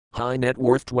High Net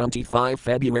Worth 25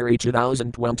 February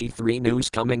 2023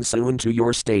 news coming soon to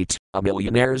your state. A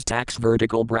millionaire's tax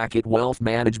vertical bracket Wealth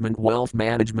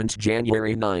Management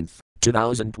January 9th,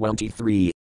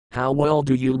 2023. How well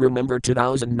do you remember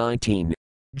 2019?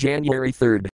 January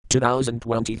 3rd,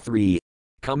 2023.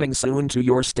 Coming soon to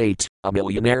your state. A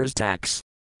millionaire's tax.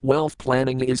 Wealth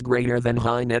planning is greater than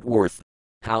high net worth.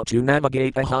 How to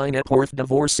navigate a high net worth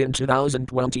divorce in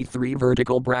 2023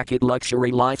 vertical bracket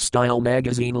Luxury Lifestyle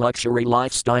Magazine.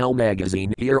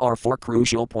 Here are 4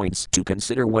 crucial points to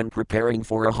consider when preparing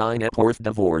for a high net worth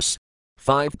divorce.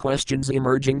 5 questions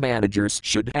emerging managers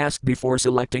should ask before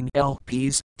selecting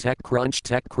LPs.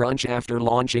 TechCrunch. After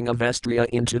launching Avestria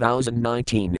in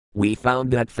 2019, we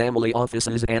found that family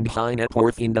offices and high net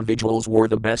worth individuals were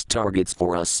the best targets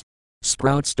for us.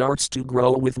 Sprout starts to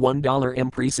grow with $1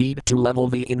 M pre-seed to level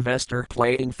the investor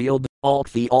playing field.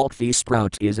 AltFi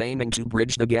Sprout is aiming to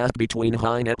bridge the gap between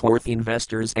high net worth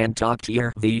investors and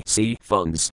top-tier VC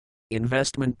funds.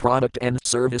 Investment product and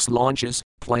service launches.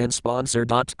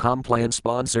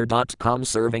 Plansponsor.com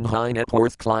serving high net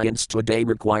worth clients today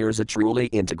requires a truly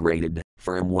integrated,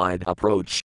 firm-wide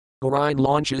approach. Orion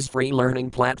launches free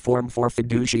learning platform for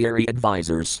fiduciary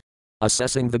advisors.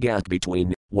 Assessing the gap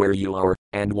between where you are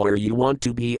and where you want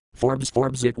to be.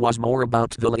 Forbes. It was more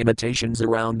about the limitations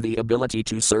around the ability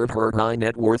to serve her high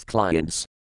net worth clients.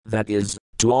 That is,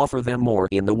 to offer them more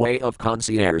in the way of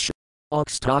concierge.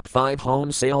 Ox top 5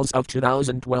 home sales of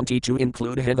 2022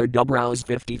 include Heather Dubrow's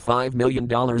 $55 million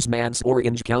Mans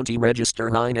Orange County Register.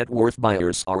 High net worth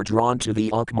buyers are drawn to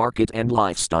the OC market and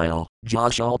lifestyle,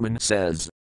 Josh Altman says.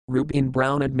 Rubin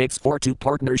Brown admits 4-2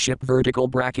 partnership vertical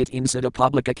bracket inside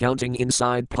public accounting.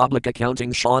 Inside public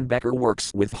accounting, Sean Becker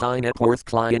works with high net worth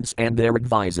clients and their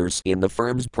advisors in the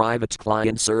firm's private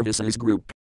client services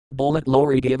group. Bullet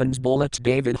Lori Givens. Bullet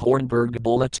David Hornberg.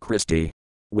 Bullet Christie.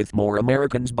 With more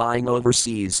Americans buying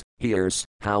overseas, here's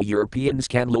how Europeans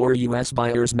can lure U.S.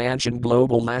 buyers. Mansion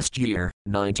Global. Last year,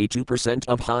 92%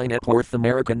 of high net worth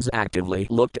Americans actively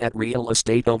looked at real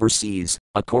estate overseas,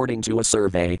 according to a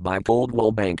survey by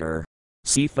Coldwell Banker.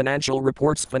 See Financial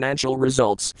Reports. Financial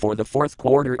results for the fourth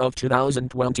quarter of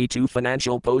 2022.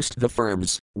 Financial Post. The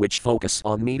firms, which focus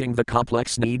on meeting the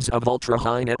complex needs of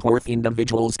ultra-high net worth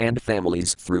individuals and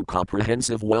families through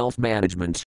comprehensive wealth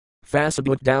management.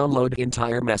 Facebook. Download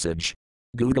entire message.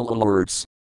 Google Alerts.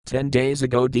 10 days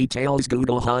ago. Details.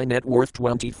 Google High Net Worth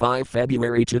 25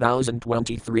 February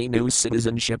 2023 news.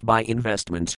 Citizenship by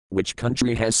investment. Which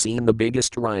country has seen the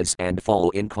biggest rise and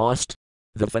fall in cost?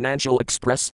 The Financial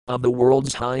Express, of the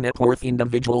world's high net worth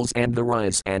individuals, and the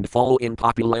rise and fall in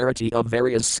popularity of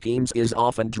various schemes is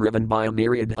often driven by a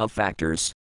myriad of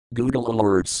factors. Google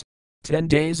Alerts. 10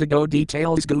 days ago.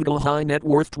 Details. Google High Net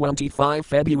Worth 25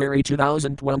 February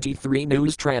 2023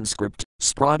 news transcript.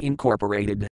 Sprott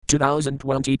Incorporated,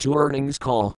 2022 earnings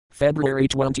call, February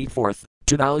 24,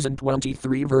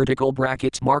 2023 vertical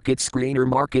bracket Market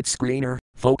Screener,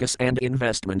 focus and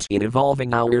investment in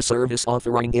evolving our service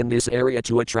offering in this area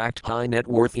to attract high net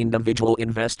worth individual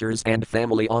investors and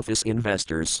family office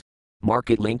investors.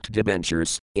 Market-linked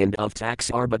debentures, end of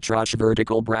tax arbitrage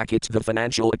vertical bracket The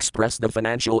Financial Express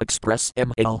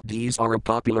MLDs are a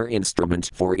popular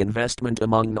instrument for investment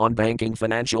among non-banking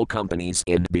financial companies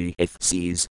in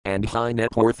BFCs and high net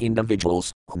worth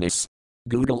individuals.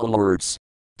 Google Alerts.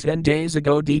 10 days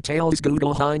ago. Details.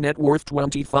 Google High Net Worth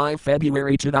 25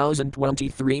 February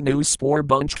 2023 news. For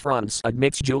Bunch France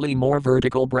admits Julie Moore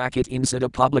vertical bracket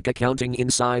inside public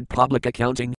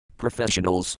accounting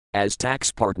professionals. As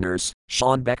tax partners,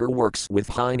 Sean Becker works with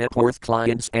high net worth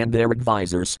clients and their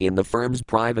advisors in the firm's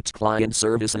private client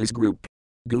services group.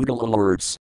 Google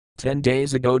Alerts. 10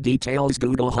 days ago. Details.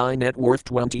 Google High Net Worth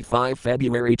 25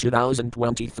 February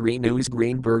 2023 news.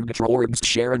 Greenberg-Trorig's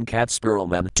Sharon Katz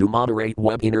Perlman to moderate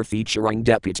webinar featuring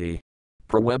Deputy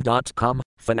ProWeb.com,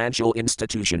 financial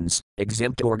institutions,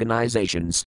 exempt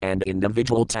organizations, and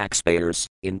individual taxpayers,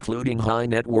 including high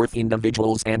net worth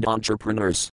individuals and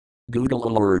entrepreneurs. Google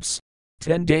Alerts.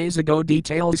 10 days ago.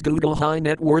 Details. Google High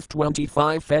Net Worth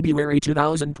 25 February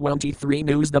 2023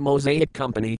 news. The Mosaic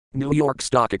Company, New York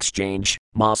Stock Exchange,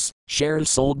 MOS, shares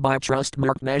sold by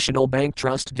Trustmark National Bank.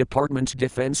 Trust Department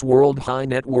Defense World High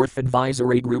Net Worth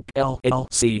Advisory Group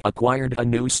LLC acquired a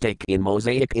new stake in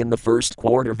Mosaic in the first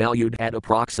quarter valued at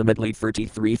approximately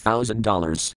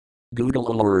 $33,000. Google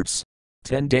Alerts.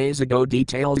 10 days ago.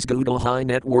 Details. Google High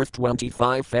Net Worth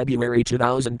 25 February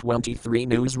 2023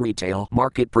 news. Retail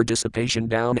market participation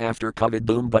down after COVID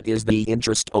boom, but is the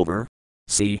interest over?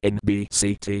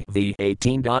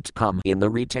 CNBC-TV18.com. In the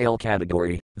retail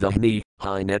category, the HNI,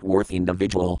 high net worth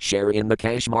individual share in the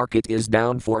cash market is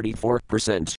down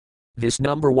 44%. This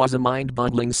number was a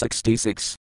mind-boggling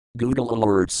 66. Google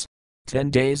alerts. 10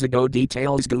 days ago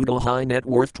details Google high net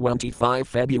worth 25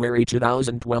 February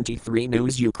 2023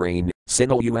 news Ukraine,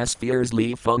 Sino-US fears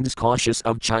leave funds cautious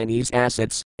of Chinese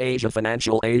assets, Asia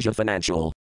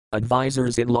Financial.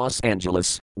 Advisors in Los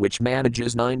Angeles, which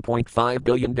manages $9.5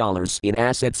 billion in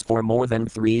assets for more than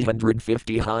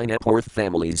 350 high net worth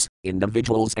families,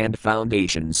 individuals and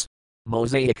foundations.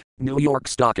 Mosaic, New York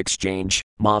Stock Exchange,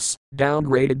 MOS,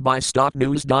 downgraded by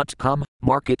StockNews.com,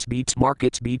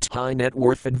 MarketBeat High Net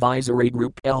Worth Advisory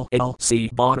Group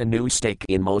LLC bought a new stake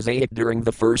in Mosaic during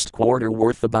the first quarter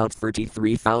worth about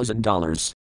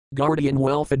 $33,000. Guardian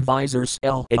Wealth Advisors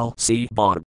LLC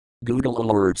bought. Google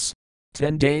alerts.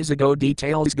 10 days ago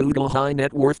details Google high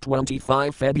net worth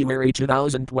 25 February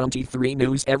 2023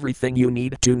 news everything you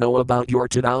need to know about your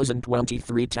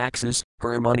 2023 taxes,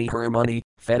 her money,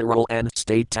 federal and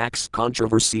state tax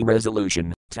controversy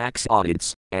resolution, tax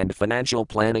audits, and financial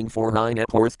planning for high net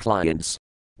worth clients.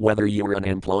 Whether you're an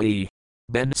employee.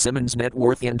 Ben Simmons' net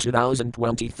worth in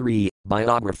 2023,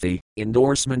 biography,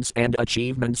 endorsements and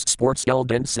achievements. Sports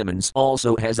Ben Simmons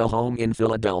also has a home in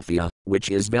Philadelphia, which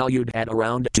is valued at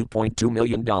around $2.2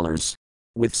 million.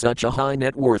 With such a high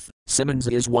net worth, Simmons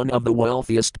is one of the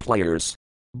wealthiest players.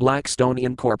 Blackstone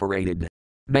Incorporated.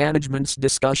 Management's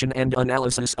discussion and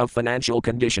analysis of financial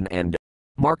condition and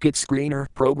market screener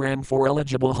program for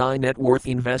eligible high net worth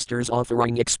investors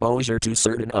offering exposure to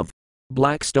certain of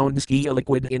Blackstone's key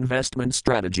liquid investment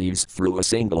strategies through a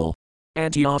single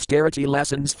anti-austerity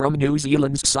lessons from New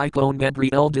Zealand's Cyclone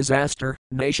Gabrielle disaster,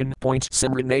 Nation Point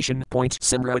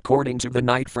Simra according to the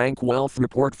Knight Frank Wealth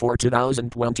Report for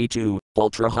 2022,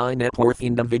 ultra-high net worth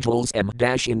individuals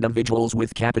individuals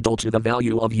with capital to the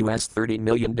value of US $30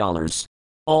 million.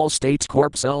 Allstate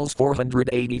Corp sells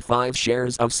 485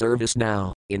 shares of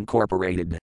ServiceNow,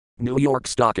 Incorporated. New York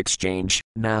Stock Exchange,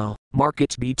 now,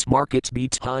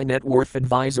 MarketBeat High Net Worth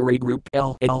Advisory Group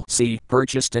LLC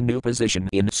purchased a new position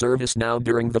in ServiceNow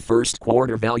during the first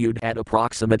quarter valued at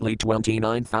approximately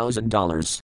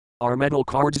 $29,000. Are metal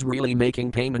cards really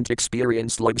making payment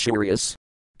experience luxurious?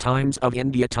 Times of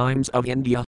India,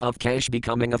 of cash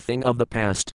becoming a thing of the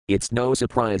past, it's no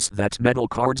surprise that metal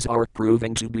cards are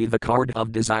proving to be the card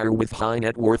of desire with high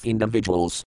net worth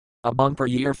individuals. A bumper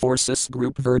year for CIS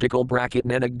Group vertical bracket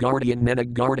Nenag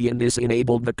Guardian is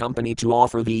enabled the company to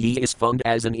offer the EIS fund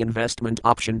as an investment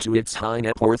option to its high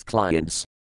net worth clients.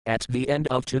 At the end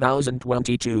of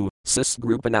 2022, CIS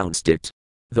Group announced it.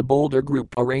 The Boulder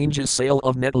Group arranges sale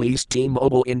of NetLease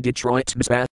T-Mobile in Detroit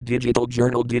MSPA, Digital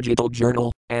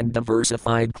Journal, and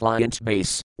diversified client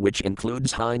base, which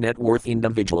includes high net worth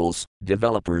individuals,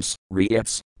 developers,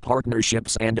 REITs,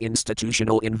 partnerships and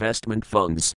institutional investment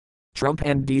funds. Trump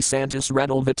and DeSantis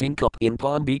rattle the tin cup in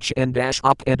Palm Beach and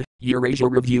op-ed, Eurasia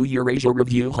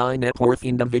Review high net worth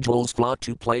individuals flock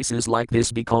to places like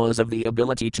this because of the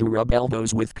ability to rub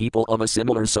elbows with people of a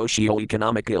similar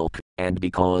socio-economic ilk, and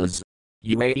because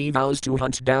UAE vows to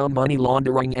hunt down money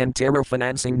laundering and terror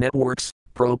financing networks.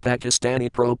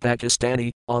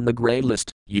 Pro-Pakistani, on the grey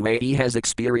list, UAE has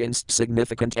experienced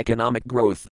significant economic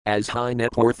growth, as high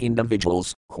net worth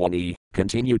individuals,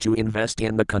 continue to invest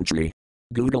in the country.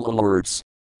 Google alerts.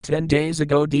 10 days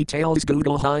ago details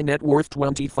Google high net worth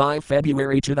 25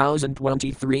 February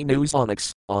 2023 news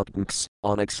Onyx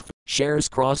shares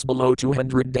cross below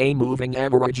 200-day moving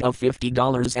average of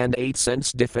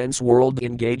 $50.08. Defense World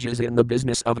engages in the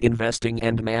business of investing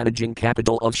and managing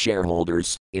capital of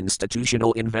shareholders,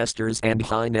 institutional investors and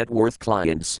high net worth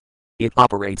clients. It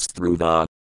operates through the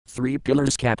Three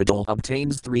Pillars Capital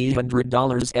obtains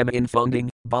 $300 in funding,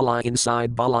 Bala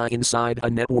inside a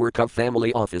network of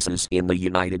family offices in the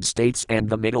United States and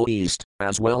the Middle East,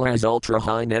 as well as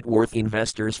ultra-high net worth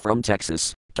investors from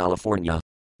Texas, California.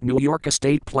 New York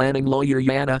estate planning lawyer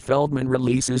Yana Feldman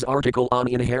releases article on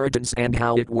inheritance and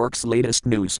how it works. Latest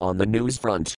news on the news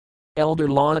front. Elder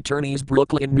law attorneys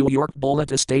Brooklyn, New York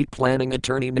Bullet estate planning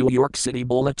attorney New York City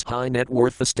Bullet high net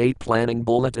worth estate planning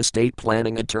Bullet estate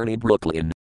planning attorney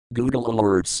Brooklyn. Google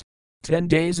alerts. 10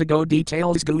 days ago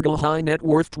details Google high net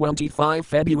worth 25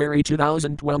 February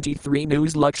 2023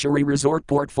 news luxury resort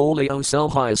portfolio sell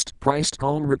highest priced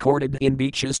home recorded in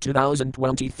Beaches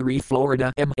 2023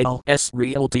 Florida MLS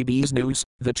Realty news.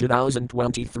 The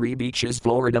 2023 Beaches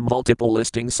Florida multiple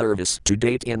listing service to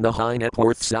date in the high net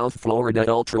worth South Florida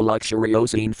ultra luxury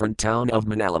oceanfront town of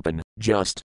Manalapan.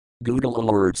 Just Google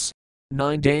alerts.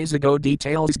 9 days ago.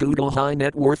 Details. Google high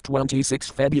net worth. 26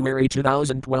 February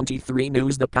 2023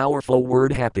 news. The powerful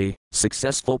word happy.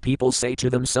 Successful people say to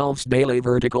themselves daily.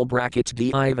 Vertical bracket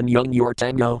D. Ivan Young. Your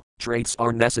tango. Traits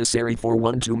are necessary for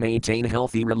one to maintain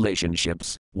healthy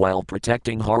relationships while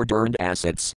protecting hard-earned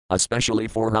assets, especially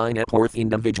for high net worth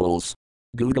individuals.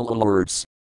 Google alerts.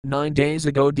 9 days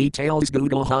ago. Details.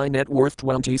 Google high net worth.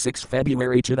 26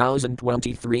 February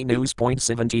 2023 news. Point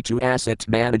 72 Asset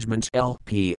Management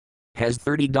LP has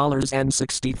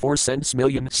 $30.64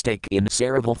 million stake in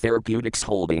Cerevel Therapeutics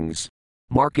Holdings.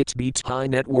 Market beat. High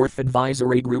Net Worth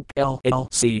Advisory Group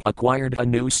LLC acquired a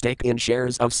new stake in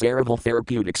shares of Cerevel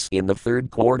Therapeutics in the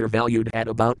third quarter valued at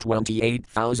about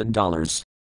 $28,000.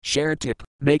 Share tip,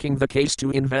 making the case to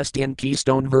invest in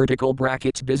Keystone vertical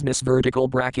bracket business vertical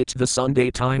bracket The Sunday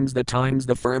Times. The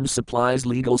firm supplies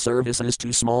legal services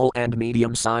to small and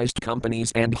medium-sized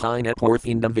companies and high net worth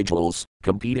individuals,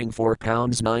 competing for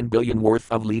 £9 billion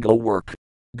worth of legal work.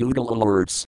 Google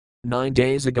alerts. 9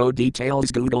 days ago.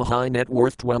 Details. Google high net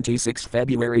worth. 26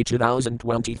 February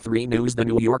 2023 news. The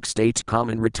New York State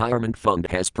Common Retirement Fund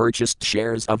has purchased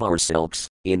shares of Arcelix,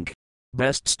 Inc.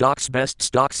 Best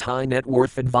Stocks High Net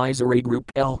Worth Advisory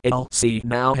Group LLC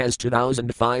now has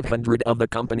 2,500 of the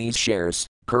company's shares,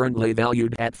 currently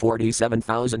valued at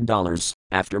 $47,000,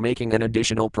 after making an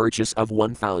additional purchase of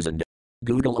 1,000.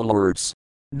 Google alerts.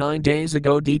 9 days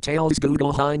ago. Details.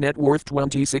 Google high net worth.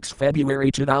 26 February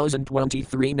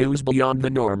 2023 news. Beyond the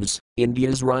norms,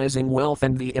 India's rising wealth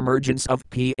and the emergence of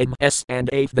PMS and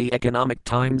AF. The Economic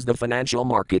Times. The financial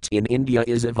market in India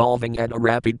is evolving at a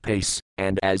rapid pace,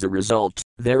 and as a result,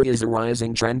 there is a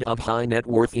rising trend of high net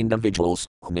worth individuals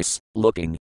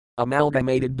looking.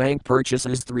 Amalgamated Bank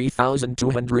purchases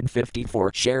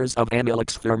 3,254 shares of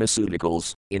Amylyx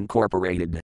Pharmaceuticals,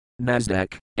 Incorporated.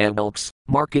 Nasdaq, AMELX,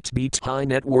 market beat. High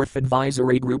Net Worth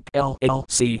Advisory Group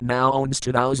LLC now owns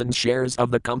 2,000 shares of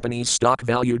the company's stock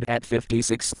valued at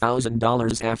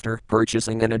 $56,000 after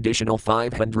purchasing an additional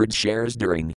 500 shares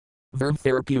during. Verve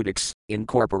Therapeutics,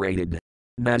 Incorporated.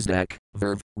 Nasdaq,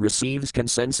 Verve, receives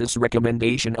consensus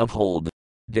recommendation of hold.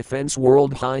 Defense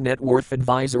World High Net Worth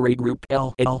Advisory Group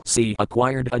LLC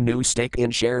acquired a new stake in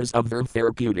shares of Verve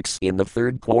Therapeutics in the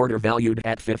third quarter valued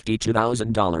at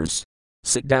 $52,000.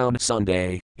 Sit down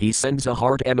Sunday, he sends a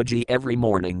heart emoji every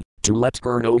morning, to let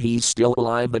her know he's still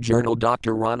alive. The journal.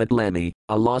 Dr. Ronit Lamy,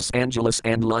 a Los Angeles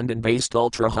and London-based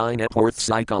ultra-high net worth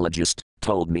psychologist,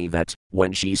 told me that,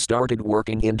 when she started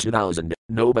working in 2000,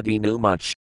 nobody knew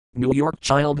much. New York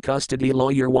child custody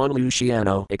lawyer Juan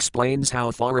Luciano explains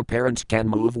how far a parent can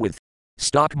move with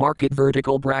stock market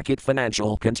vertical bracket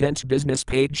financial content business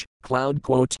page,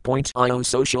 cloudquote.io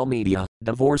social media,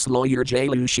 divorce lawyer J.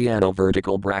 Luciano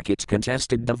vertical bracket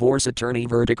contested divorce attorney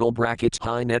vertical bracket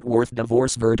high net worth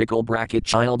divorce vertical bracket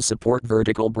child support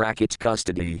vertical bracket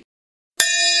custody.